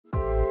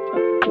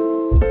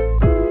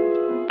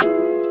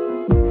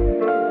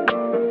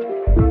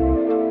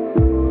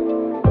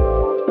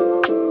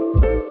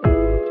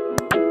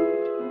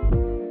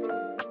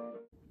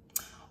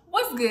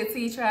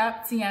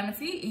Shop, Tiana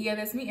T. Yeah,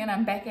 that's me, and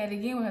I'm back at it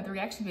again with another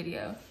reaction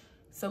video.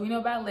 So we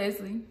know about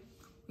Leslie,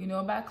 we know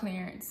about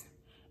Clarence,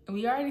 and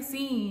we already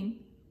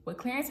seen what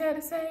Clarence had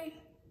to say,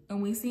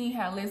 and we seen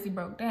how Leslie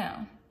broke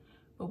down.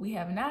 What we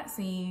have not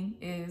seen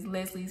is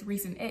Leslie's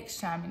recent ex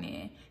chiming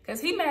in,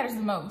 because he matters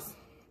the most.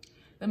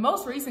 The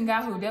most recent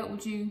guy who dealt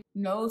with you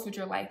knows what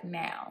you're like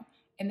now,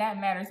 and that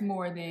matters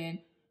more than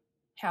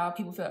how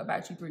people felt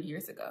about you 3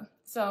 years ago.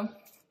 So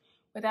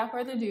without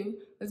further ado,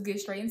 let's get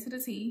straight into the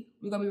tea.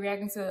 We're gonna be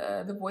reacting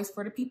to The Voice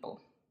for the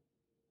People.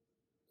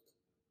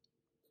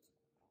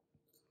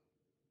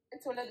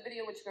 To another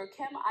video with your girl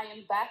Kim. I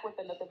am back with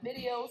another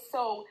video.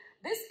 So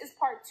this is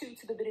part 2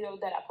 to the video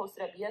that I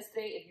posted up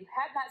yesterday. If you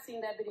have not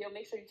seen that video,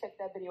 make sure you check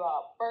that video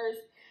out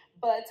first.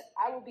 But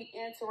I will be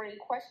answering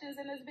questions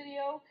in this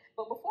video.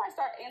 But before I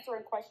start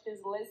answering questions,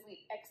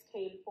 Leslie X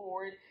came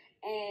forward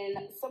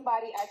and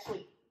somebody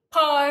actually...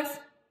 Pause.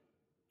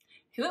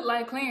 He looked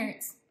like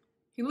Clarence.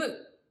 He looked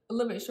a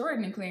little bit shorter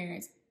than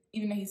Clarence,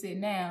 even though he's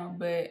sitting down,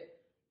 but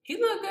he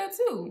looked good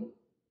too.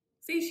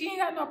 See, she ain't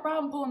got no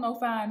problem pulling no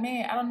fine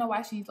man. I don't know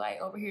why she's like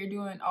over here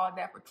doing all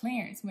that for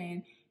Clarence,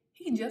 man.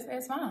 He just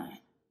as fine.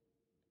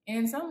 And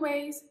in some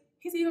ways,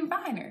 he's even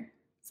finer.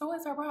 So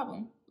what's our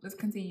problem? Let's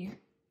continue.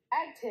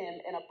 Tagged him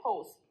in a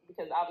post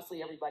because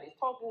obviously everybody's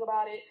talking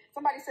about it.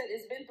 Somebody said,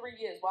 it's been 3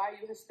 years. Why are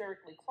you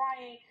hysterically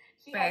crying?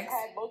 She has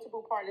had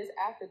multiple partners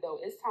after, though.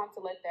 It's time to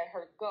let that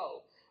hurt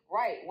go.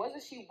 Right.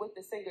 Wasn't she with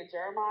the singer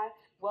Jeremiah?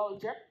 Well,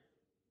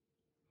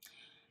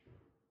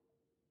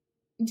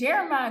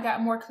 Jeremiah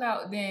got more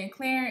clout than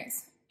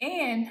Clarence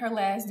and her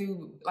last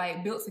dude,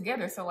 like, built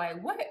together. So,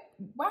 like, what?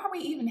 Why are we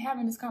even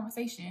having this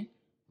conversation?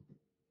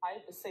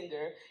 The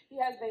singer, he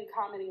has been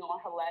commenting on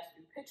her last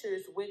few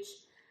pictures, which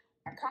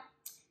are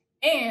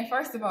and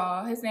first of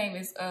all, his name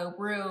is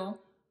real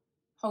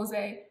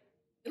Jose.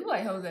 It look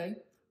like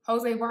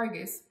Jose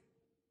Vargas.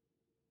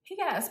 He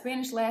got a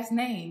Spanish last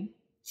name.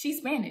 She's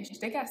Spanish.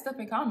 They got stuff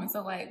in common.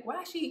 So, like,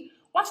 why she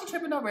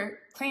tripping over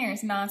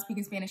Clarence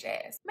non-speaking Spanish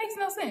ass? Makes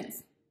no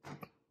sense.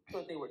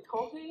 But they were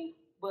talking,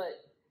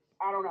 but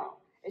I don't know.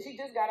 And she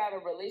just got out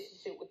of a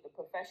relationship with the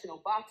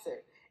professional boxer.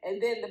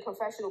 And then the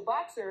professional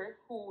boxer,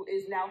 who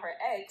is now her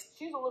ex,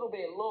 she's a little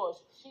bit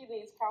lost. She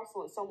needs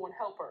counseling, someone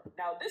help her.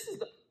 Now, this is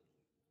the...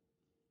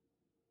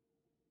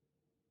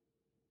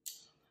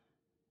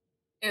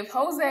 If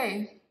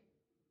Jose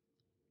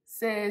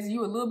says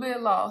you a little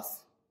bit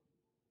lost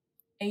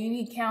and you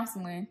need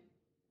counseling,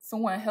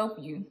 someone help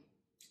you,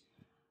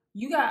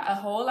 you got a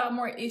whole lot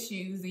more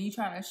issues than you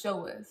trying to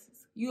show us.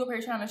 You up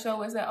here trying to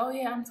show us that, oh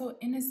yeah, I'm so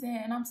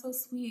innocent and I'm so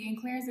sweet and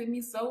Clarence did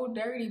me so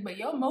dirty. But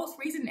your most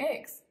recent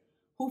ex,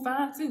 who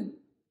fine too,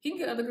 he can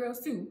get other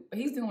girls too, but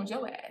he's dealing with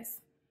your ass,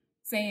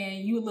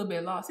 saying you a little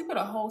bit lost. He put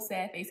a whole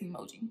sad face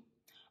emoji.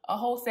 A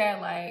whole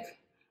sad, like,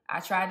 I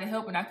tried to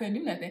help and I couldn't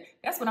do nothing.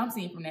 That's what I'm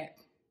seeing from that.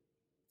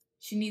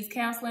 She needs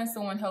counseling,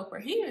 someone help her.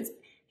 He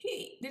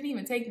didn't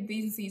even take the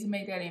decency to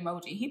make that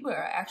emoji. He put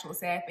an actual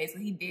sad face,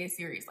 like he dead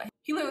serious. Like,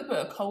 he literally put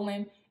a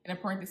colon and a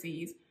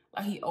parentheses,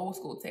 like he old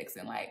school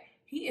texting. Like,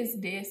 he is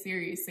dead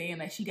serious saying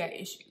that she got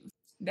issues.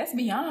 That's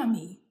beyond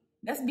me.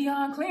 That's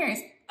beyond Clarence,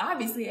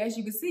 obviously, as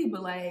you can see.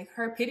 But, like,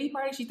 her pity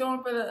party she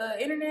throwing for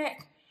the internet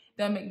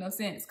doesn't make no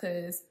sense,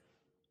 because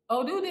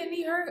old dude didn't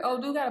need her.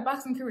 Old dude got a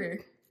boxing career.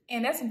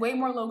 And that's way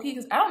more low-key,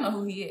 because I don't know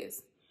who he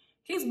is.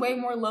 He's way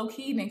more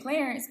low-key than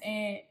Clarence,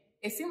 and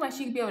it seemed like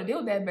she could be able to deal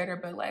with that better.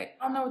 But, like,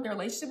 I don't know what their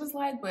relationship is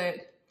like, but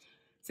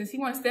since he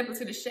wants to step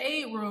into the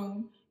shade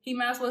room, he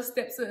might as well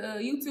step to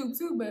YouTube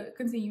too. But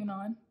continuing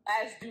on.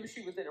 As dude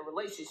she was in a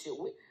relationship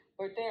with,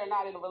 but they're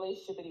not in a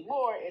relationship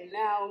anymore. And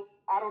now,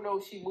 I don't know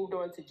if she moved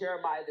on to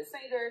Jeremiah the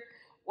singer.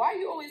 Why are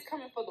you always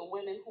coming for the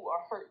women who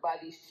are hurt by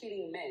these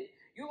cheating men?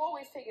 You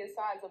always taking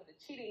sides of the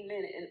cheating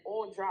men in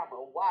all drama.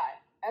 Why?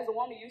 As a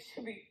woman, you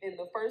should be in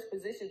the first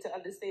position to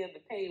understand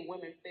the pain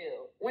women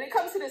feel. When it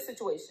comes to this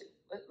situation,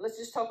 let's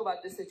just talk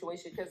about this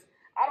situation, because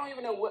I don't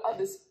even know what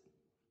others...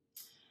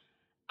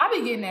 I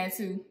be getting that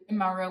too in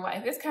my real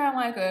life. It's kind of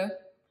like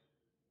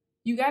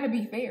you got to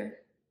be fair.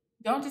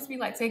 Don't just be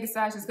like taking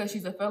sides just because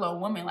she's a fellow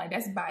woman. Like,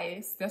 that's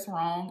biased. That's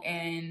wrong.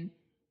 And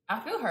I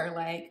feel her.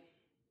 Like,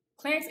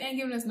 Clarence ain't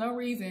giving us no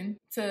reason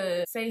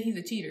to say he's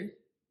a cheater.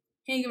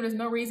 He ain't giving us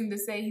no reason to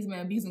say he's been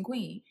abusing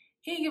Queen.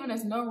 He ain't giving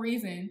us no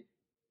reason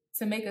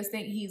to make us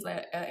think he's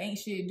like an ain't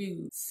shit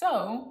dude.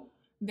 So,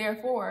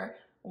 therefore,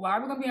 why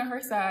are we gonna be on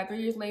her side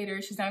 3 years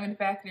later? She's not even a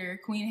factor.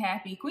 Queen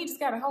happy. Queen just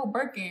got a whole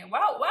Birkin.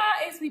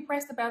 Why is we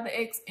pressed about the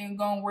ex and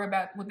gonna worry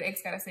about what the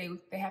ex gotta say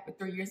that happened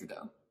 3 years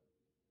ago?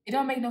 It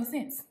don't make no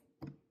sense.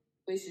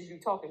 Issues you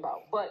talking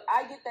about, but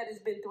I get that it's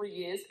been 3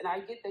 years, and I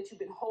get that you've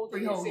been holding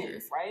 3 whole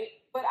years, right?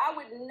 But I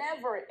would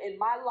never in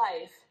my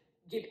life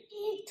give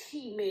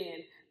ET man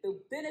the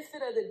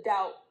benefit of the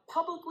doubt,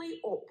 publicly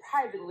or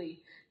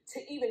privately,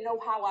 to even know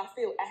how I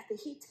feel after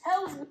he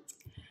tells me.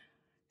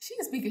 She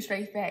is speaking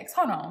straight facts.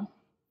 Hold on.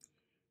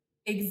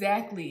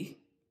 Exactly.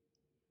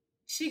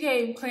 She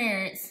gave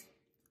Clarence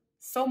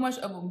so much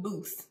of a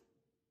boost.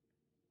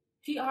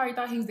 He already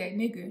thought he was that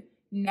nigga.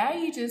 Now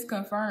you just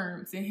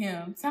confirmed to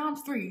him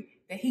 ×3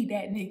 that he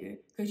that nigga.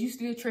 Because you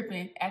still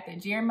tripping after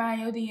Jeremiah in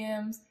your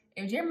DMs.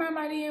 If Jeremiah in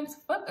my DMs,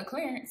 fuck a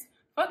Clarence.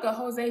 Fuck a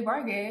Jose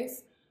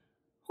Vargas.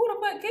 Who the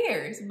fuck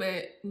cares?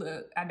 But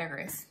look, I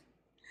digress.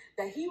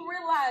 That he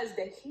realized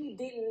that he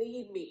didn't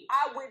need me.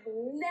 I would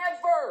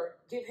never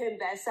give him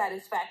that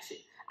satisfaction.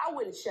 I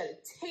wouldn't shed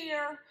a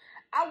tear.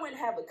 I wouldn't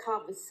have a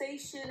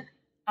conversation.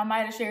 I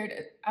might have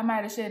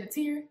shed a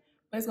tear,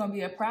 but it's gonna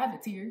be a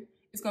private tear.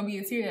 It's gonna be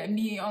a tear that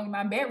me and only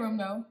my bedroom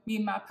know, me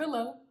and my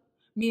pillow,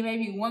 me and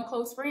maybe one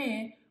close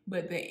friend.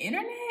 But the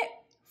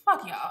internet,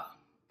 fuck y'all.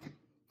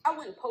 I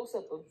wouldn't post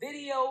up a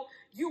video.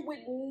 You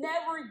would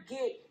never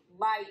get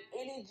my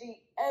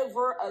energy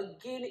ever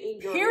again in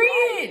your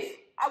life.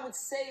 I would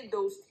save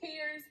those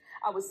tears.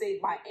 I would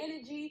save my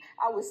energy.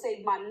 I would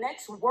save my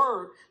next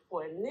word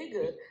for a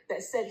nigga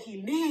that said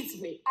he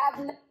needs me.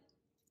 I'll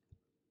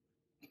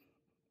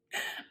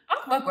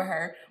fuck with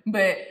her,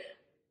 but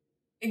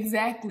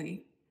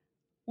exactly.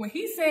 When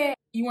he said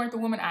you weren't the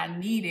woman I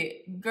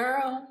needed,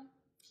 girl,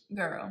 I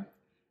would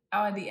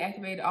have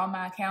deactivated all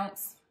my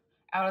accounts.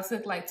 I would have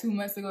took like 2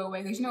 months to go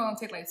away. Because you know, it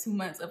take like 2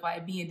 months of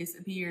like being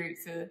disappeared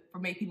for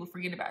make people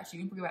forget about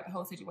you and forget about the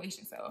whole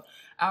situation. So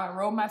I would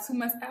roll my 2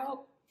 months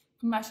out,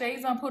 put my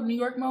shades on, put a New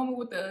York moment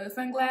with the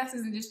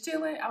sunglasses and just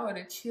chilling. I would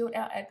have chilled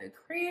out at the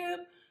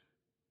crib.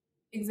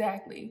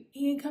 Exactly.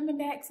 He ain't coming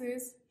back,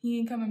 sis. He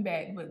ain't coming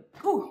back. But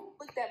whew.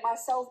 Looked at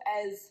myself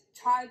as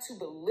trying to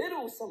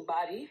belittle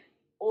somebody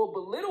or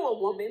belittle a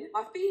woman.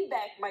 My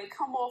feedback might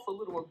come off a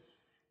little.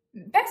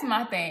 That's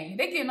my thing.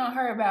 They getting on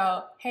her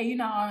about, hey, you're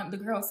not on the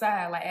girl's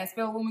side. Like, as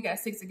fellow women, we got to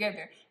stick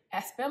together.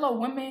 As fellow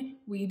women,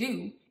 we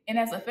do. And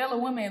as a fellow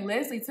woman,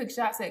 Leslie took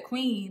shots at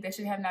Queen that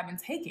should have not been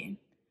taken.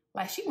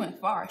 Like, she went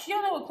far. She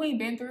don't know what Queen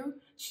been through.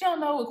 She don't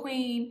know what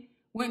Queen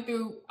went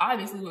through,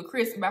 obviously, with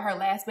Chris about her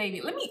last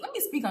baby. Let me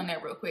speak on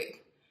that real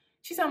quick.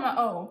 She's talking about,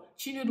 oh,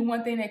 she knew the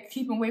one thing that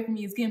keep him away from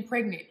me is getting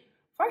pregnant.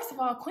 First of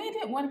all, Queen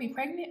didn't want to be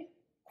pregnant.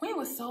 Queen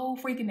was so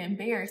freaking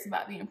embarrassed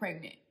about being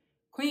pregnant.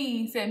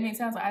 Queen said many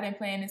times, like, I didn't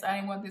plan this, I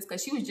didn't want this,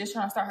 because she was just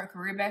trying to start her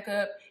career back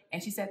up,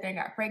 and she sat there and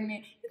got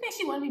pregnant. You think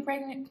she wanted to be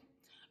pregnant?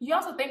 You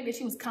also think that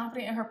she was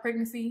confident in her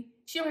pregnancy?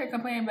 She over here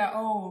complaining about,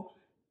 oh,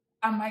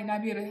 I might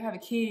not be able to have a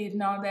kid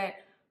and all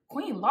that.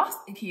 Queen lost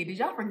a kid. Did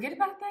y'all forget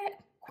about that?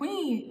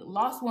 Queen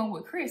lost one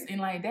with Chris,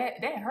 and like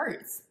that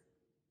hurts.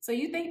 So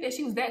you think that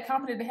she was that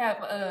confident to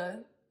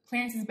have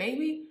Clarence's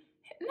baby?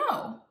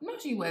 No,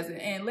 she wasn't.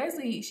 And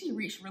Leslie, she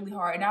reached really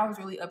hard, and I was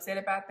really upset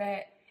about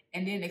that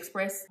and didn't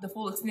express the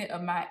full extent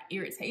of my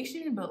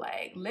irritation. But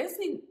like,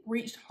 Leslie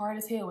reached hard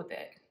as hell with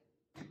that.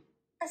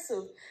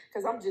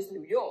 Because I'm just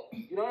New York.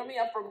 You know what I mean?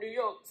 I'm from New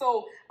York.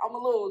 So I'm a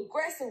little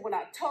aggressive when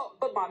I talk,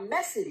 but my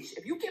message,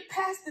 if you get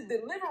past the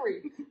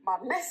delivery, my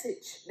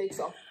message makes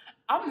up.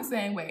 I'm the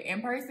same way.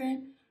 In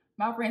person,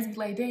 my friends be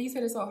like, damn, you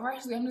said it so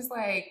harshly. I'm just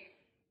like,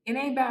 it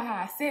ain't about how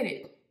I said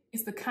it.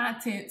 It's the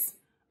contents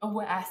of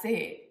what I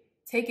said.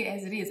 Take it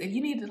as it is. If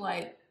you need to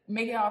like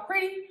make it all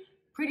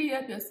pretty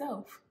up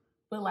yourself.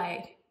 But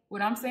like,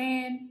 what I'm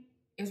saying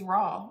is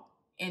raw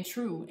and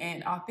true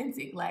and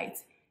authentic. Like,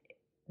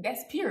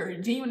 that's pure,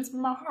 genuine from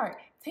my heart.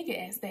 Take it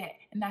as that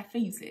and not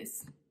feel you,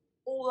 sis.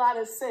 Whole lot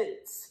of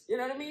sense. You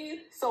know what I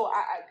mean? So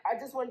I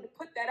just wanted to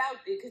put that out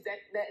there because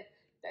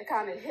that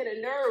kind of hit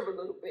a nerve a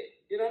little bit.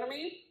 You know what I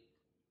mean?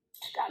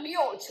 Got me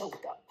all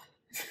choked up.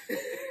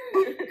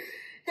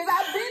 Because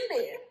I've been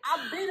there.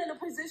 I've been in a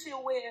position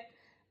where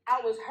I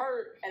was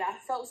hurt and I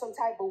felt some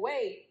type of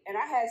way. And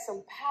I had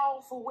some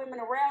powerful women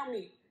around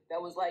me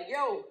that was like,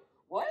 yo,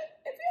 what?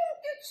 If you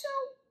don't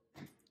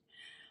get choked?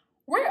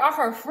 Where are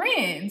her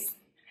friends?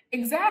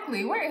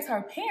 Exactly. Where is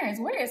her parents?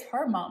 Where is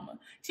her mama?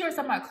 She was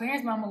talking about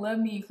Clarence's mama loved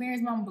me and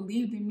Clarence's mama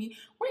believed in me.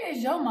 Where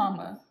is your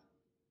mama?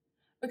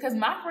 Because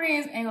my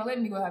friends ain't gonna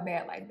let me go out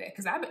bad like that.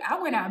 Because I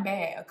went out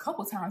bad a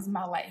couple times in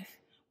my life.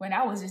 When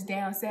I was just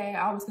down sad,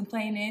 I was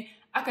complaining.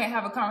 I couldn't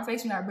have a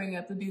conversation without bringing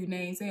up the dude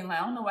name, saying like,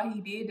 I don't know why he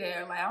did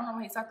that. Or, like, I don't know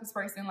why he talked to this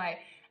person. Like,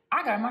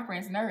 I got on my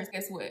friends' nerves.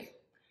 Guess what?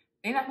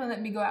 They're not gonna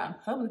let me go out in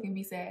public and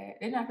be sad.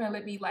 They're not gonna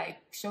let me like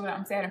show that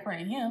I'm sad in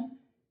front of him.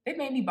 They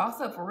made me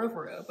boss up for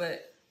real.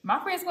 But my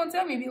friends gonna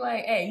tell me, be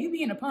like, hey, you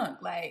being a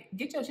punk. Like,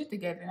 get your shit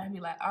together. And I'd be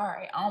like, all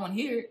right, I don't want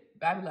to hear it.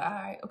 But I'd be like, all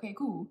right, okay,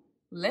 cool.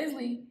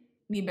 Leslie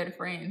need better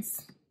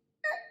friends.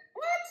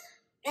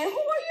 What? And who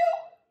are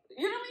you?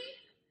 You know what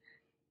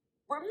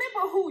I mean?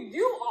 Remember who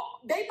you are.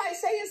 They might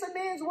say it's a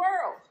man's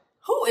world.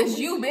 Who is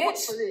you,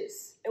 bitch? For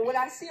this. And when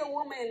I see a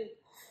woman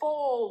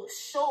fall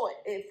short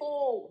and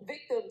fall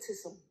victim to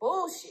some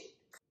bullshit,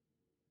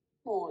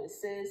 come on,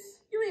 sis.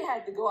 You ain't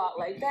had to go out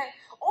like that.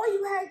 All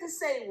you had to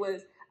say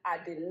was, I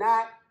did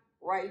not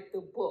write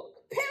the book.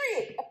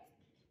 Period.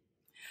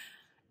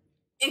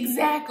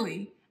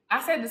 Exactly.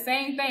 I said the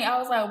same thing. I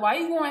was like, why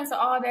you going into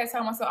all that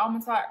time? So I'm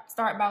gonna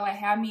start by like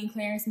how me and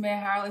Clarence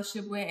met, how our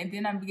relationship went, and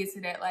then I'm gonna get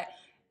to that. Like,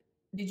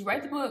 did you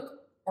write the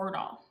book or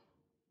no?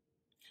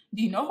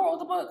 Do you know who wrote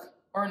the book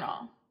or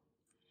no?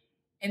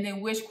 And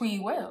then wish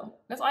Queen well.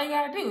 That's all you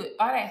gotta do.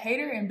 All that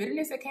hater and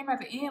bitterness that came at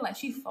the end, like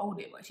she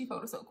folded. Like she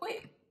folded so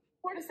quick.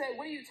 What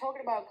are you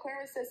talking about?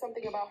 Clarence said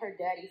something about her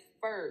daddy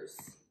first.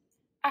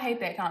 I hate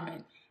that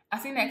comment.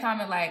 I've seen that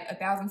comment like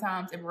 1,000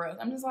 times in a row.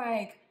 I'm just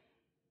like,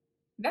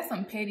 that's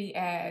some petty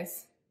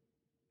ass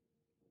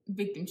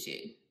victim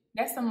shit.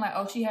 That's something like,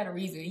 oh, she had a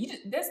reason.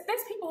 That's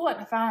people who like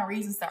to find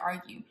reasons to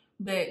argue.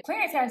 But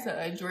Clarence had to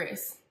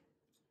address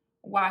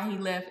why he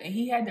left, and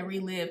he had to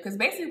relive, because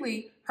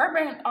basically her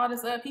bringing all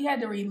this up, he had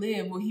to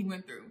relive what he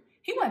went through.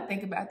 He wouldn't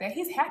think about that.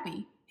 He's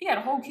happy. He had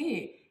a whole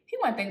kid. He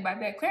wouldn't think about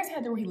that. Clarence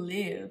had to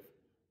relive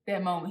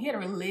that moment. He had to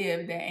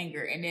relive that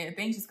anger, and then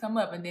things just come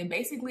up, and then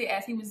basically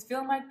as he was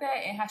feeling like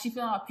that and how she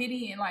feeling all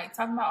pity and like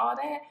talking about all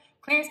that,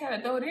 Clarence had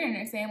to throw it in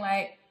there saying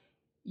like,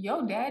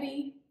 yo,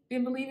 daddy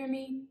didn't believe in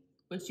me,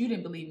 but you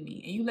didn't believe in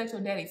me, and you let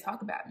your daddy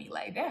talk about me.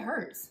 Like, that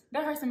hurts.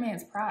 That hurts a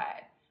man's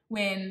pride.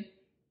 When,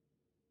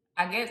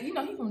 I guess, you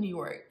know, he's from New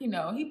York. You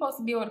know, he's supposed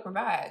to be able to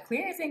provide.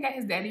 Clarence ain't got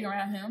his daddy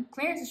around him.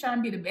 Clarence is trying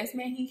to be the best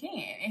man he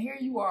can. And here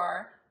you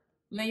are,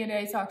 letting your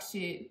daddy talk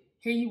shit.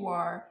 Here you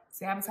are,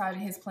 sabotaging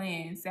his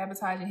plans,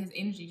 sabotaging his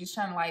energy, just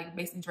trying to, like,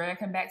 basically drag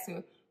him back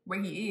to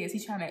where he is.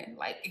 He's trying to,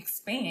 like,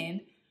 expand.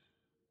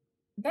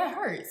 That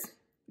hurts.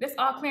 That's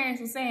all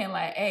Clarence was saying.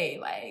 Like, hey,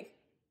 like,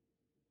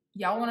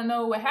 y'all want to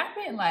know what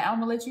happened? Like,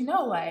 I'm going to let you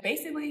know. Like,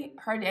 basically,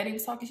 her daddy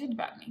was talking shit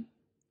about me.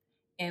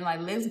 And,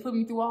 like, Leslie put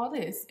me through all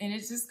this. And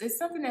it's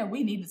something that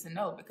we needed to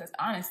know, because,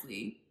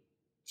 honestly,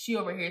 she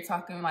over here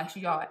talking like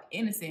she all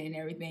innocent and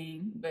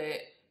everything.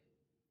 But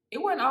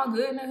it wasn't all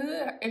good in the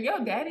hood. If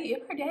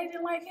her daddy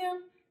didn't like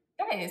him,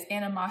 that is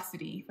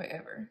animosity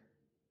forever.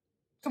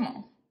 Come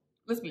on.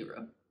 Let's be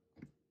real.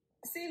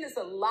 I've seen this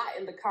a lot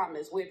in the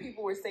comments where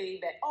people were saying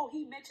that, oh,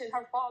 he mentioned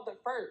her father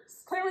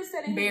first. Clarence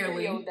said in his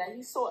video that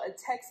he saw a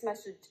text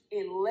message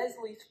in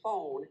Leslie's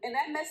phone. And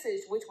that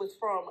message, which was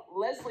from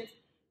Leslie...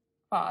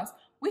 Pause.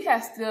 We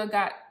have still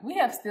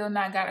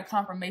not got a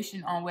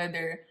confirmation on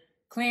whether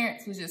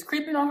Clarence was just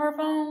creeping on her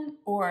phone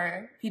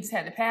or he just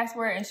had the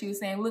password and she was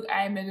saying, look,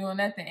 I ain't been doing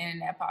nothing,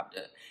 and then that popped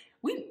up.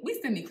 We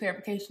still need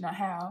clarification on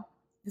how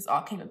this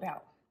all came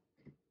about.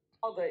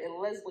 Father in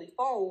Leslie's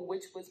phone,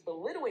 which was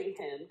belittling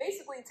him,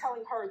 basically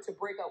telling her to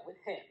break up with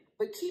him.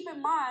 But keep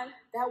in mind,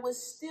 that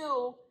was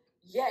still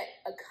yet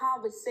a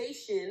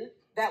conversation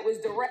that was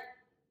direct.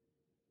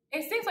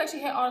 It seems like she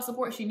had all the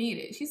support she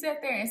needed. She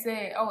sat there and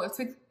said, oh,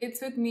 it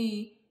took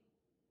me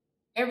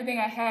everything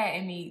I had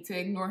in me to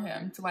ignore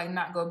him, to, like,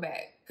 not go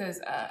back, because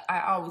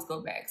I always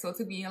go back. So it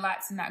took me a lot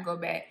to not go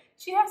back.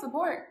 She had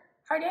support.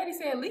 Her daddy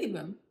said leave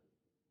him.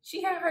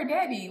 She had her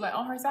daddy, like,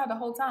 on her side the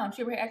whole time.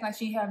 She ever acting like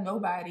she didn't have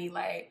nobody.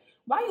 Like,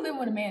 why you living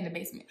with a man in the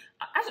basement?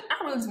 I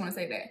really just want to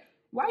say that.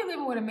 Why you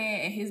living with a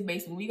man in his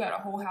basement when you got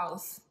a whole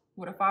house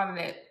with a father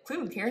that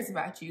clearly cares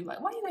about you? Like,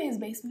 why you in his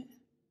basement?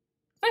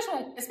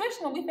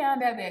 Especially when we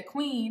found out that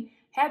Queen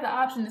had the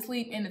option to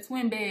sleep in the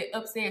twin bed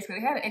upstairs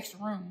because they had an extra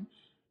room.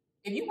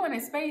 If you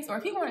wanted space, or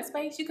if he wanted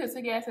space, you could have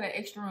took your ass to that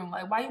extra room.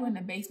 Like, why you in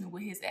the basement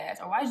with his ass?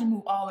 Or why did you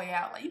move all the way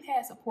out? Like, you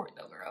had support,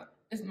 though, girl.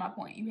 This is my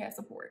point. You had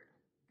support.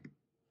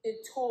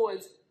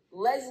 Towards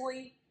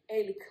Leslie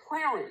and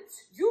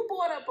Clarence. You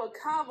brought up a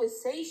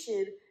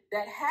conversation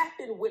that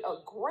happened with a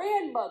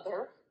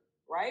grandmother,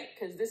 right?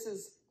 Because this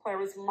is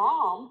Clarence's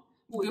mom,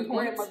 who is a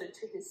grandmother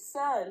to his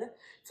son,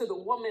 to the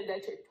woman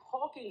that you're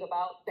talking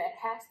about that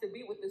has to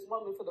be with this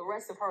woman for the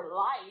rest of her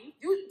life.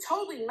 You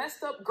totally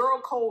messed up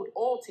girl code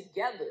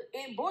altogether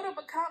and brought up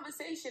a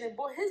conversation and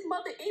brought his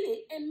mother in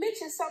it and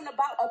mentioned something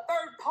about a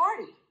third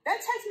party. That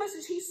text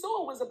message he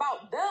saw was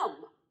about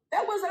them.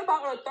 That wasn't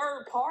about a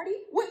third party.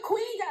 What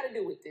Queen got to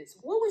do with this?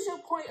 What was your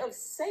point of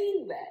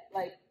saying that?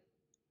 Like,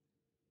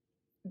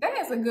 that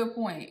is a good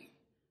point.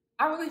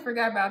 I really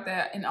forgot about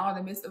that in all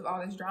the midst of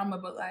all this drama,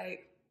 but,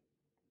 like,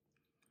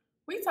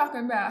 we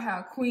talking about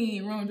how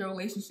Queen ruined your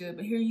relationship,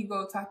 but here you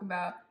go talking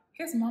about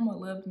his mama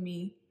loved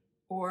me,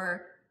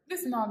 or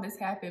this and all this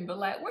happened, but,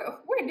 like,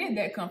 where did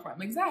that come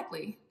from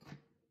exactly?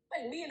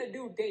 Like, me and a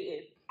dude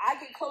dating. I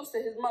get close to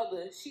his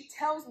mother. She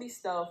tells me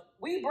stuff.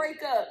 We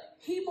break up.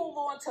 He move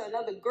on to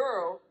another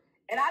girl,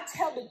 and I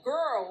tell the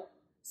girl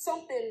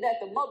something that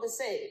the mother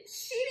said.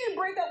 She didn't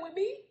break up with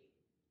me.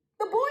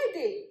 The boy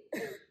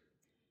did.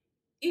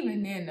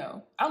 Even then,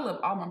 though, I love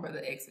all my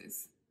brother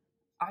exes.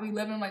 I be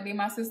loving them like they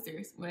my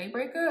sisters. When they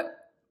break up,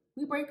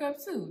 we break up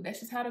too. That's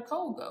just how the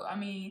code go. I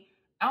mean,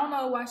 I don't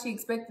know why she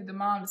expected the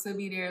mom to still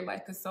be there,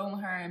 like,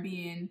 consoling her and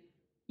being,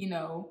 you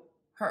know,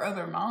 her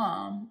other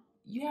mom.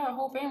 You have a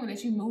whole family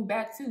that you moved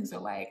back to.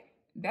 So, like,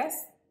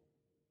 that's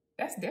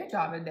their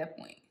job at that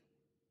point.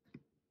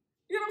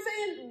 You know what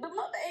I'm saying? The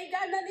mother ain't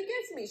got nothing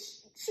against me.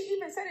 She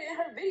even said it in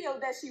her video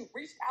that she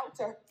reached out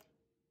to her.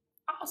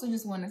 I also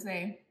just want to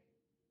say,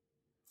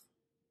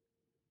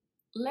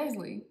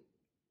 Leslie,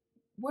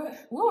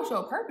 what was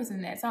your purpose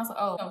in that? Sounds like,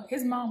 oh,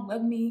 his mom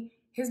loved me.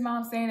 His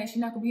mom saying that she's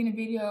not going to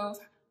be in the videos.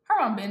 Her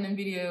mom been in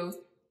videos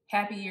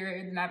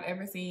happier than I've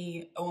ever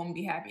seen a woman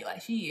be happy. Like,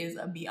 she is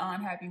a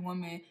beyond happy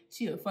woman.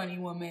 She's a funny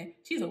woman.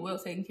 She's a well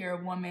taken care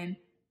of woman.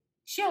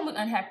 She don't look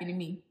unhappy to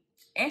me.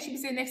 And she be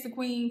sitting next to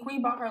Queen.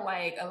 Queen bought her,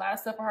 like, a lot of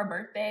stuff for her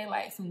birthday,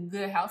 like some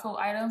good household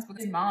items,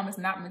 because his mom is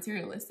not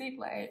materialistic.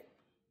 Like,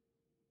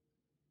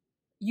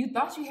 you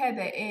thought you had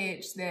that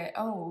edge that,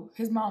 oh,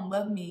 his mom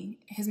loved me,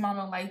 his mom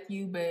don't like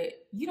you,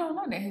 but you don't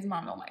know that his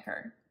mom don't like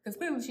her. Because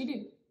clearly she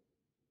do.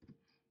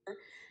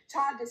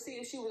 Trying to see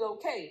if she was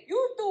okay.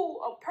 You threw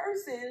a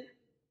person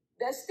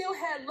that still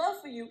had love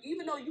for you,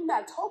 even though you're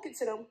not talking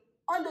to them,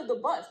 under the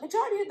bus.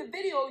 Majority of the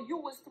video, you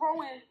was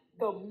throwing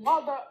the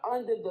mother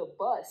under the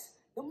bus.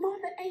 The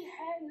mother ain't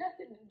had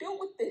nothing to do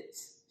with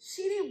this.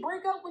 She didn't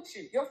break up with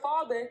you. Your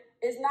father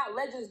is not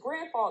Legend's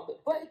grandfather,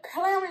 but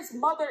Clarence's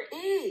mother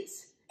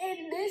is.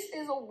 And this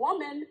is a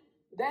woman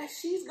that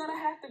she's gonna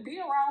have to be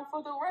around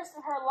for the rest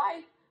of her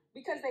life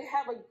because they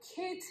have a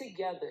kid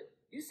together.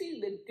 You see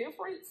the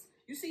difference?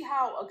 You see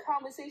how a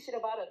conversation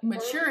about a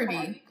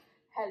maturity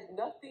has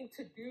nothing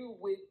to do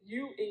with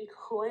you and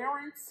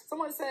Clarence?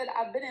 Someone said,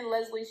 I've been in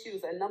Leslie's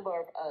shoes, a number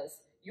of us.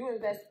 You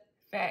invest.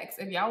 Facts.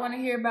 If y'all want to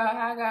hear about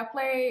how I got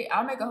played,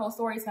 I'll make a whole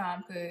story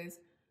time because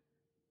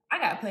I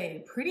got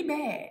played pretty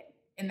bad.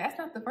 And that's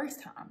not the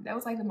first time. That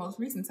was like the most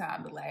recent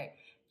time. But like,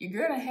 your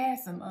girl done had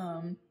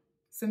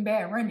some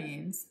bad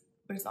run-ins,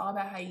 but it's all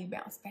about how you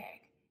bounce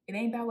back. It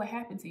ain't about what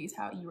happened to you, it's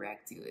how you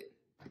react to it.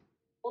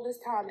 All this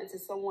time into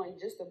someone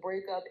just to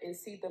break up and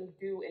see them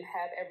do and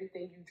have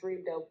everything you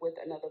dreamed of with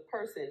another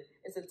person.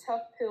 It's a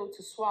tough pill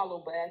to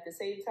swallow, but at the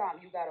same time,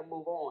 you gotta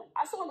move on.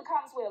 I saw in the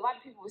comments where a lot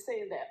of people were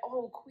saying that,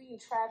 oh, Queen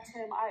trapped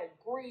him, I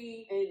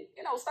agree, and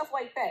you know, stuff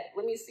like that.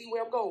 Let me see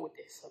where I'm going with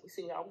this. Let me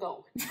see where I'm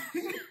going.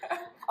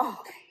 Oh,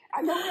 okay,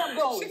 I know where I'm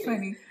going with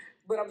funny. this.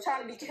 But I'm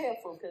trying to be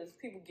careful because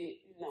people get,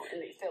 you know, in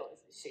their feelings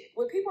and shit.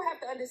 What people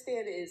have to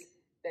understand is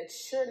that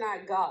you're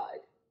not God,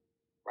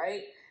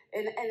 right?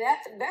 And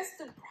that's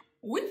the problem.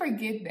 We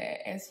forget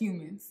that as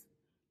humans.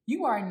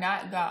 You are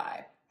not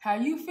God. How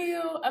you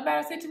feel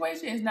about a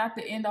situation is not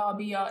the end all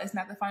be all. It's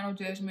not the final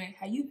judgment.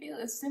 How you feel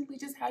is simply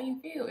just how you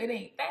feel. It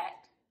ain't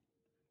fact.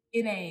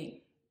 It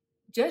ain't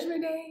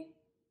judgment day.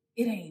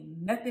 It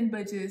ain't nothing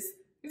but just,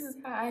 this is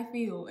how I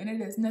feel. And it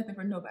is nothing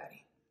for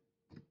nobody.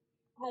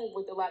 Home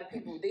with a lot of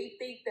people. They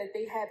think that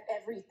they have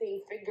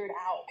everything figured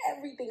out.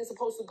 Everything is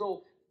supposed to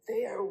go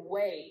their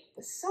way.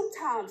 But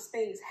sometimes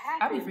things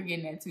happen. I be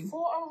forgetting that too.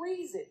 For a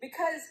reason.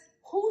 Because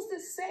who's to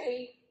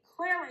say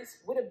Clarence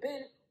would have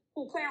been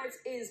who Clarence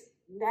is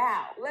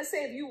now? Let's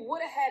say if you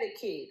would have had a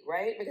kid,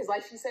 right? Because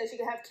like she said, she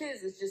could have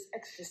kids. It's just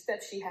extra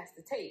steps she has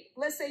to take.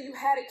 Let's say you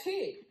had a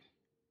kid.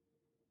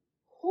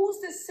 Who's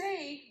to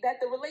say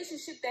that the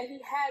relationship that he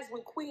has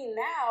with Queen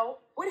now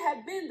would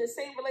have been the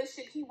same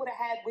relationship he would have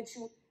had with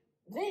you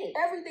then?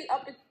 Everything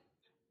up to...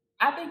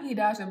 I think he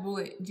dodged a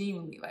bullet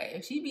genuinely. Like,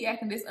 if she be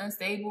acting this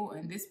unstable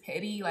and this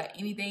petty, like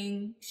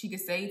anything she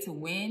could say to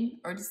win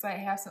or just like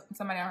have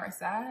somebody on her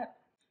side,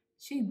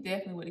 she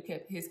definitely would have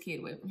kept his kid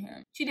away from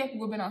him. She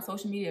definitely would have been on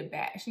social media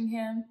bashing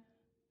him.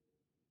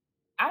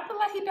 I feel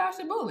like he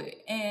dodged a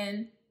bullet.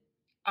 And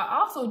I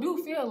also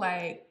do feel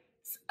like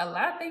a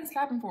lot of things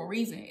happen for a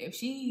reason. If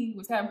she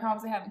was having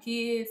problems with having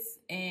kids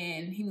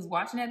and he was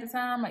watching at the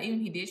time, like even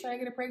if he did try to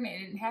get her pregnant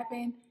and it didn't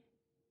happen,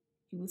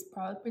 he was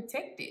probably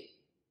protected.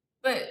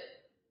 But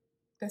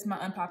that's my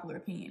unpopular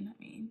opinion. I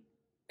mean,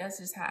 that's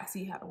just how I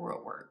see how the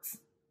world works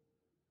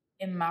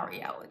in my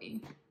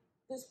reality.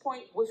 This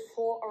point was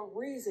for a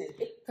reason.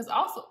 Because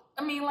also,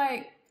 I mean,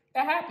 like,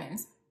 that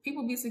happens.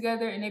 People be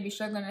together and they be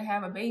struggling to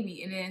have a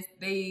baby and then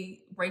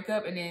they break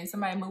up and then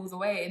somebody moves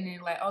away and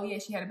then like, oh yeah,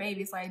 she had a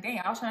baby. It's like, dang,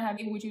 I was trying to have a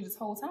baby with you this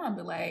whole time.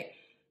 But like,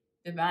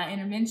 divine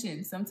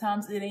intervention,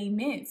 sometimes it ain't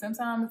meant.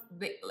 Sometimes,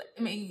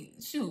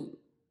 shoot,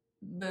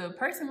 the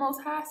person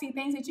most high see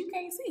things that you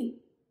can't see.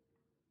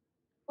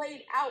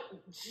 Played out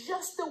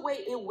just the way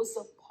it was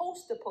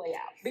supposed to play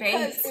out.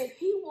 Because if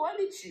he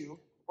wanted you,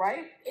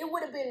 right, it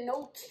would have been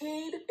no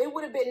kid, it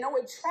would have been no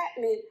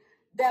entrapment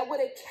that would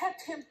have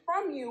kept him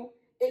from you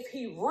if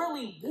he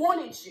really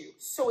wanted you.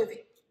 So if he...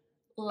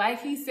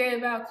 Like he said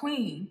about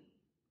Queen,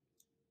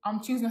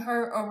 I'm choosing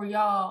her over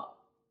y'all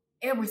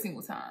every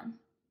single time.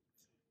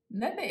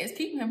 Nothing is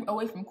keeping him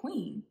away from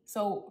Queen.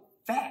 So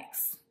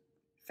facts.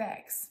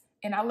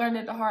 And I learned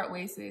it the hard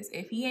way, sis.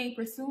 If he ain't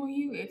pursuing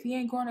you, if he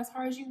ain't going as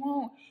hard as you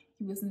want,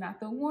 he was not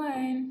the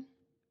one.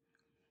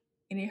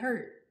 And it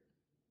hurt.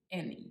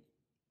 And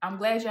I'm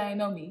glad y'all ain't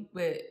know me,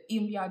 but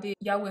even if y'all did,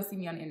 y'all wouldn't see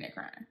me on the internet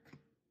crying.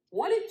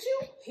 Wanted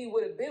you, he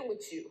would have been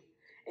with you.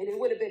 And it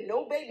would have been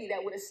no baby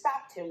that would have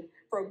stopped him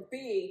from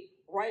being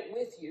right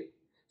with you.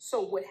 So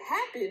what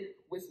happened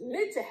was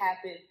meant to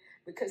happen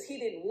because he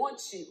didn't want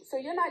you. So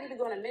you're not even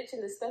going to mention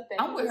the stuff that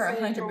I'm with her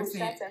 100%. Throwing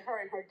shots at her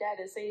and her dad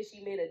and saying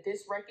she made a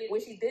diss record. When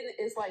she didn't,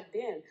 it's like,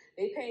 damn,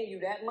 they paying you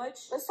that much?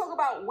 Let's talk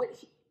about what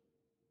he...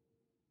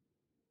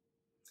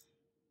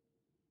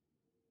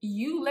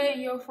 You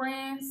letting your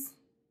friends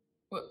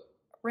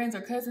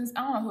or cousins,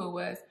 I don't know who it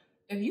was,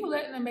 if you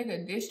letting them make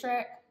a diss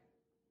track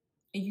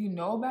and you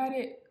know about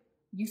it,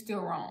 you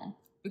still wrong.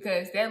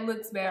 Because that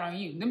looks bad on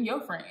you. Them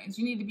your friends.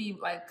 You need to be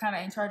like kind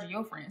of in charge of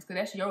your friends because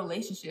that's your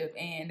relationship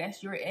and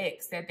that's your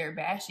ex that they're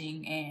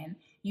bashing and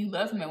you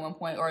loved them at one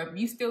point. Or if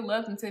you still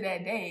love them to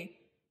that day,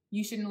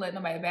 you shouldn't let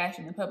nobody bash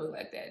them in public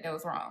like that. That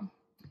was wrong.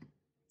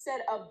 Said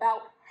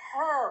about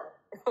her.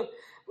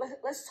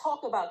 Let's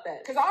talk about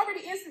that. Because I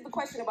already answered the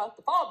question about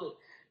the father.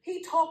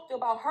 He talked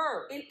about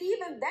her. And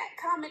even that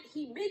comment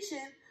he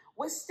mentioned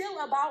was still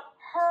about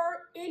her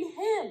and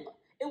him.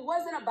 It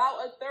wasn't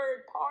about a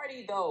third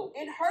party, though.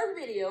 In her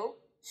video,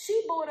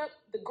 she brought up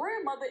the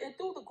grandmother and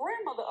threw the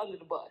grandmother under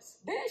the bus.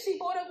 Then she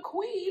brought up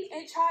Queen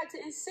and tried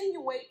to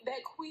insinuate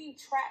that Queen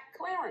tracked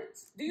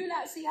Clarence. Do you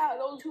not see how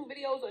those two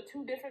videos are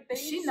two different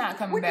things? She's not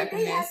coming back from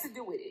this. What did they have to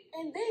do with it?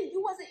 And then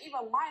you wasn't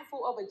even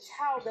mindful of a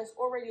child that's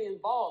already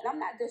involved. I'm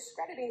not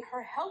discrediting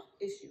her health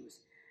issues.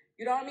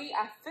 You know what I mean?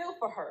 I feel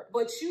for her.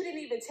 But you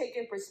didn't even take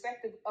in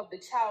perspective of the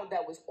child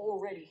that was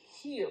already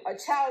here. A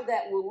child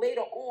that will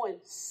later on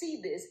see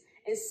this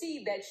and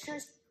see that you're...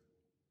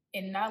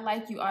 And not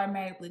like you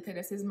automatically because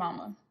that's his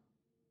mama.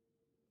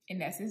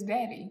 And that's his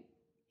daddy.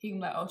 He can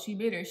be like, oh, she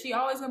bitter. She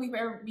always gonna be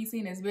forever be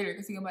seen as bitter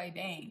because he gonna be like,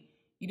 dang,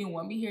 you didn't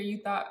want me here. You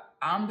thought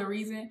I'm the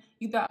reason.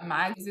 You thought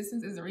my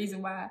existence is the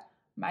reason why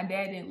my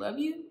dad didn't love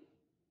you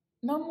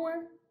no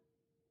more.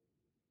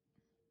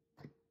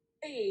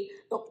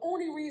 The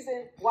only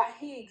reason why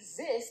he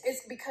exists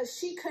is because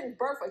she couldn't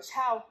birth a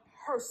child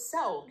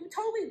herself. You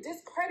totally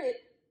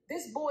discredit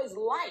this boy's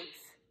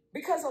life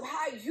because of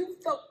how you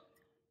felt.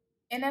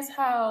 And that's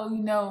how,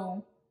 you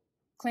know,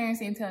 Clarence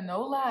didn't tell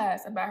no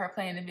lies about her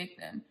playing the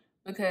victim,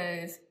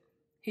 because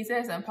he said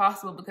it's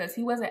impossible because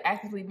he wasn't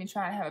actively even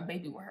trying to have a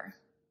baby with her.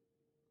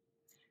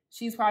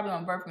 She's probably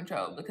on birth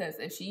control, because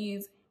if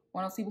she's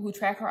one of those people who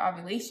track her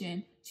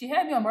ovulation, she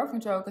had to be on birth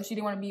control because she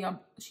didn't want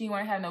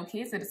to have no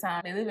kids at the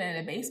time. They live in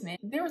a basement.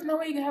 There was no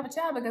way you could have a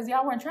child because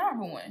y'all weren't trying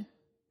for one.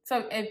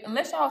 So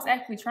unless y'all was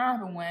actually trying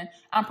for one,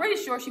 I'm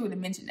pretty sure she would have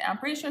mentioned that. I'm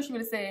pretty sure she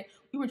would have said,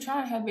 we were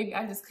trying to have a baby,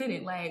 I just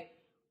couldn't. Like,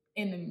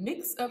 in the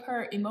mix of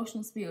her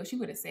emotional spill, she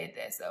would have said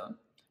that. So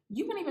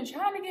you weren't even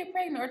trying to get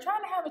pregnant or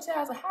trying to have a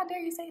child. So how dare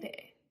you say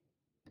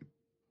that?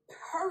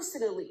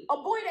 Personally, a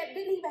boy that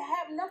didn't even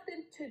have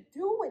nothing to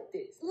do with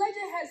this.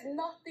 Legend has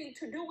nothing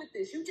to do with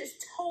this. You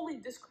just totally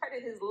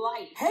discredit his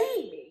life.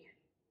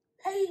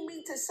 Paying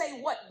me to say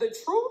what? The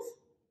truth?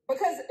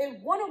 Because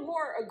if one or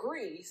more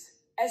agrees,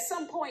 at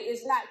some point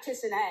it's not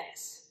kissing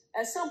ass.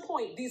 At some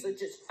point, these are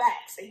just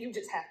facts, and you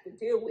just have to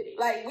deal with it.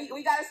 Like,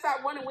 we got to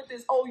stop running with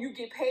this, oh, you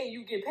get paid,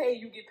 you get paid,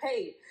 you get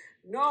paid.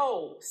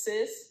 No,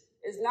 sis.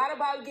 It's not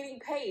about getting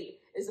paid.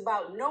 It's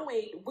about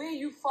knowing where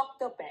you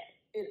fucked up at.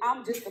 And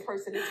I'm just the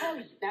person to tell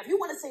you. Now, if you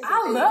want to say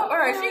something... I love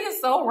her. She is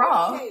so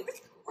raw. Okay,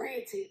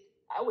 granted,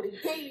 I would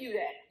have gave you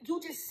that.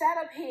 You just sat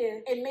up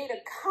here and made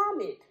a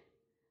comment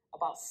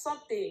about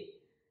something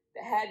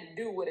that had to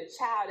do with a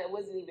child that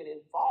wasn't even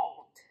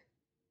involved.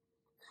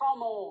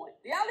 Come on.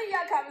 Y'all leave y'all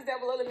comments down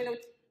below. Let me know.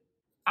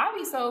 I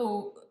be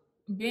so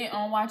bent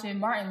on watching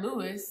Martin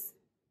Lewis.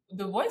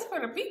 The voice for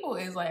the people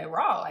is like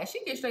raw. Like,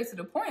 she gets straight to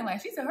the point.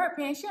 Like, she said her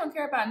opinion. She don't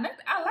care about nothing.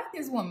 I like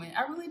this woman.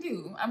 I really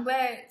do. I'm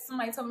glad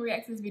somebody told me to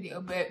react to this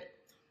video. But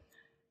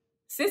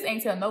sis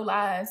ain't tell no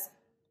lies.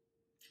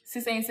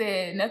 Sis ain't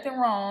said nothing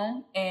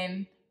wrong.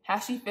 And how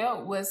she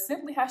felt was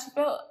simply how she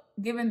felt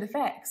given the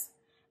facts.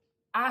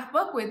 I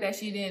fuck with that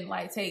she didn't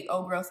like take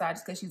old girl side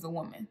just because she's a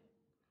woman.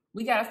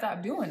 We gotta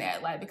stop doing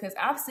that, like, because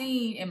I've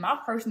seen in my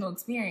personal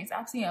experience,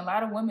 I've seen a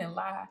lot of women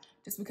lie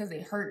just because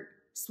they hurt,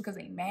 just because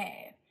they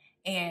mad.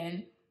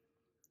 And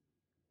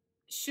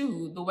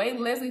shoot, the way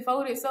Leslie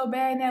folded so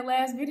bad in that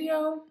last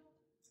video,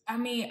 I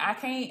mean, I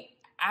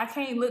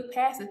can't look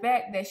past the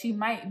fact that she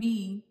might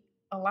be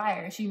a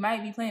liar. She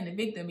might be playing the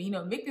victim. You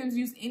know, victims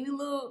use any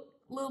little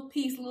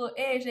piece, little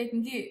edge they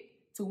can get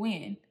to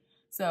win.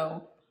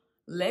 So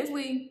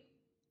Leslie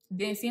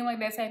didn't seem like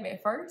that type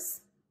at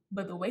first.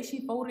 But the way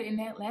she folded in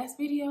that last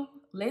video,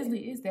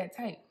 Leslie is that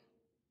type.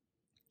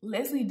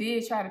 Leslie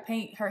did try to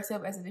paint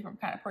herself as a different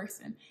kind of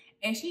person.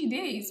 And she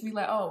did used to be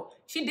like, oh,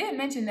 she did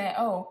mention that,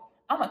 oh,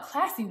 I'm a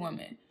classy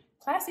woman.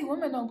 Classy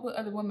women don't put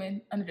other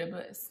women under their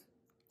bus.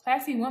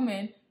 Classy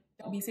women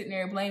don't be sitting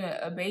there blaming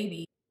a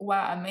baby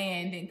while a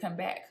man didn't come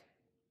back.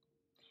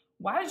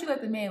 Why did you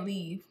let the man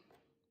leave?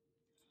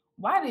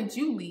 Why did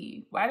you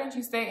leave? Why didn't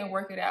you stay and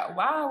work it out?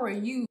 Why were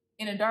you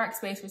in a dark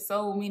space for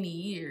so many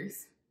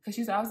years? Because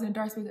she said, I was in a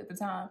dark space at the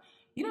time.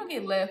 You don't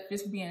get left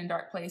just for being in a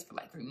dark place for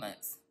like 3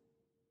 months.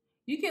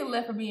 You get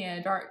left for being in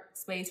a dark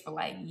space for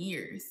like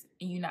years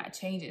and you not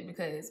changing,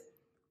 because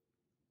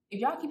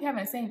if y'all keep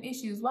having the same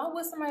issues, why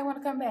would somebody want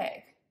to come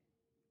back?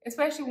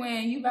 Especially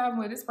when you vibing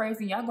with this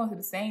person, y'all going through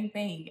the same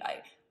thing.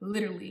 Like,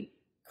 literally,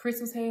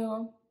 Chris was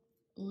hell,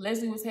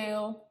 Leslie was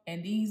hell,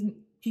 and these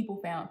people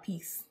found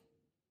peace.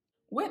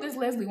 What does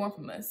Leslie want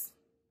from us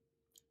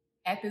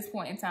at this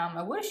point in time?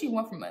 Like, what does she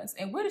want from us?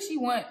 And what does she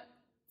want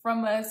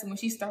from us when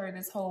she started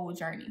this whole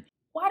journey?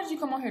 Why did you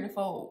come on here to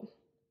fold?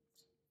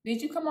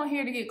 Did you come on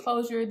here to get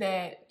closure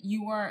that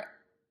you weren't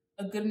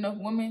a good enough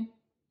woman?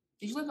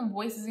 Did you let them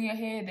voices in your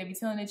head that be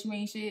telling that you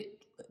ain't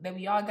shit, that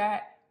we all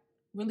got,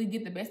 really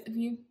get the best of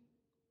you?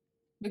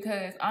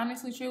 Because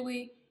honestly,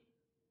 truly,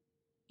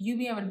 you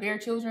being able to bear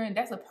children,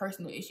 that's a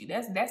personal issue.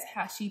 That's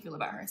how she feel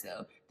about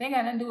herself. They ain't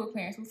got nothing to do with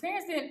Clarence. Well,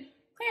 Clarence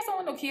don't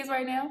want no kids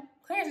right now.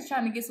 Clarence is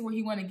trying to get to where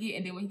he want to get,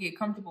 and then when he get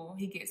comfortable,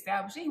 he get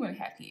established, he want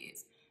to have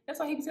kids. That's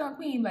why he be telling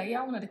Queen, like,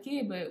 yeah, I wanted a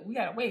kid, but we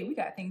gotta wait. We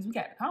got things we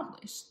got to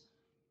accomplish.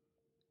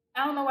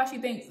 I don't know why she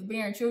thinks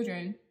bearing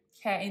children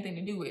had anything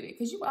to do with it.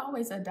 Because you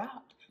always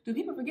adopt. Do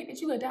people forget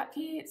that you adopt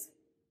kids?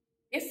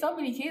 It's so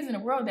many kids in the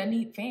world that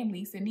need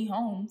families, that need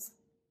homes.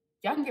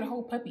 Y'all can get a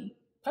whole puppy.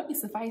 Puppy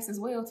suffice as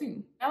well,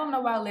 too. I don't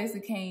know why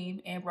Leslie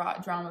came and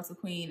brought drama to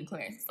Queen and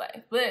Clarence's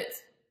life, but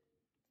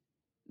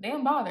they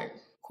ain't bothered.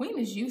 Queen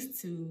is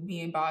used to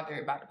being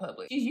bothered by the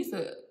public. She's used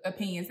to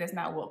opinions that's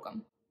not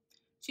welcome.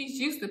 She's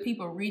used to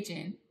people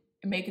reaching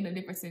and making the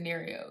different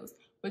scenarios.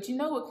 But you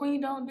know what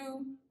Queen don't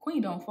do?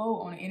 Queen don't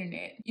fold on the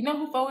internet. You know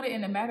who folded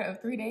in a matter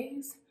of 3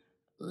 days?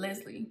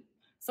 Leslie.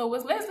 So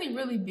was Leslie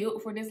really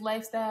built for this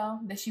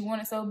lifestyle that she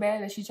wanted so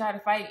bad that she tried to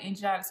fight and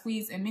try to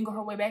squeeze and mingle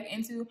her way back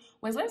into?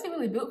 Was Leslie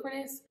really built for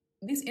this?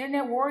 These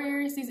internet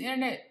warriors, these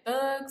internet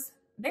thugs,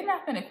 they're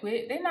not gonna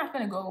quit. They're not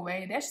gonna go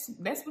away.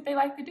 That's what they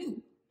like to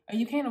do. And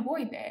you can't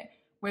avoid that.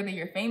 Whether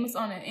you're famous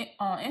on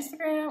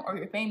Instagram or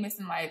you're famous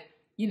in, like,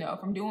 you know,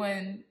 from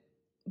doing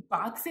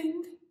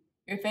boxing,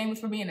 you're famous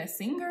for being a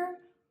singer,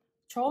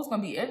 trolls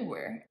gonna be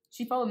everywhere.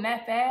 She folded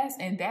that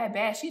fast and that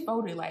bad. She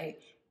folded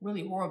like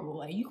really horrible.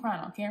 Like, you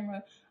crying on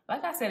camera.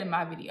 Like I said in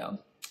my video,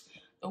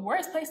 the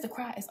worst place to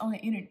cry is on the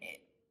internet.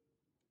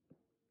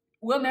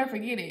 We'll never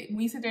forget it.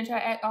 When you sit there and try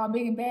to act all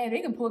big and bad, they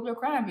can pull up your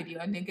crying video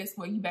and then guess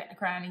what? You back to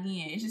crying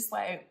again. It's just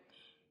like,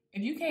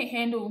 if you can't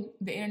handle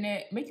the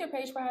internet, make your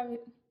page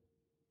private.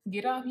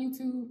 Get off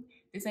YouTube.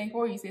 This ain't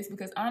for you, sis,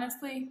 because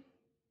honestly,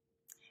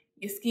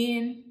 your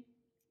skin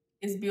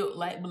is built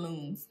like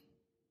balloons.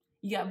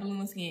 You got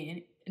balloon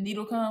skin. A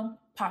needle come,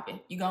 pop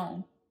it, you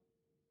gone.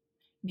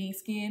 Need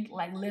skin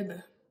like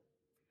leather.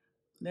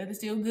 Leather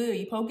still good.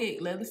 You poke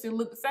it, leather still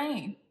look the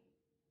same.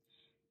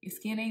 Your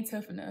skin ain't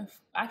tough enough.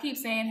 I keep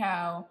saying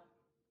how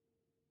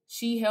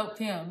she helped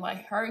him,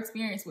 like her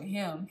experience with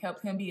him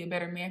helped him be a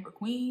better man for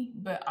Queen.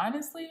 But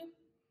honestly,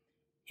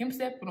 him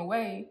stepping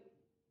away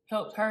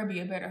helped her be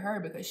a better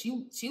her, because she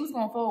was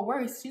gonna fold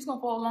worse. She was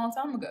gonna fold a long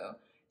time ago.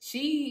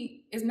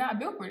 She is not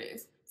built for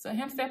this. So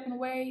him stepping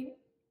away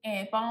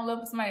and falling in love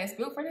with somebody that's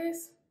built for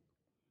this,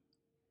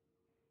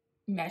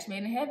 match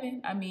made in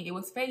heaven. I mean, it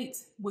was fate.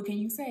 What can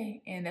you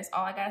say? And that's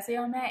all I gotta say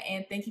on that.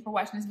 And thank you for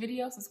watching this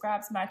video.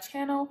 Subscribe to my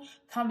channel.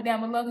 Comment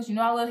down below, because you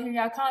know I love hearing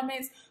y'all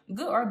comments,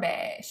 good or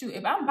bad. Shoot,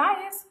 if I'm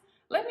biased,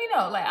 let me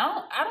know. Like,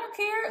 I don't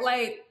care.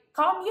 Like,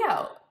 call me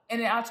out, and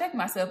then I'll check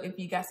myself if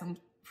you got some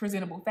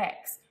presentable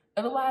facts.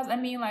 Otherwise, I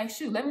mean, like,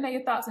 shoot, let me know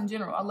your thoughts in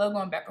general. I love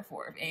going back and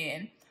forth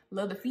and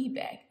love the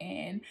feedback.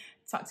 And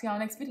talk to y'all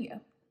next video.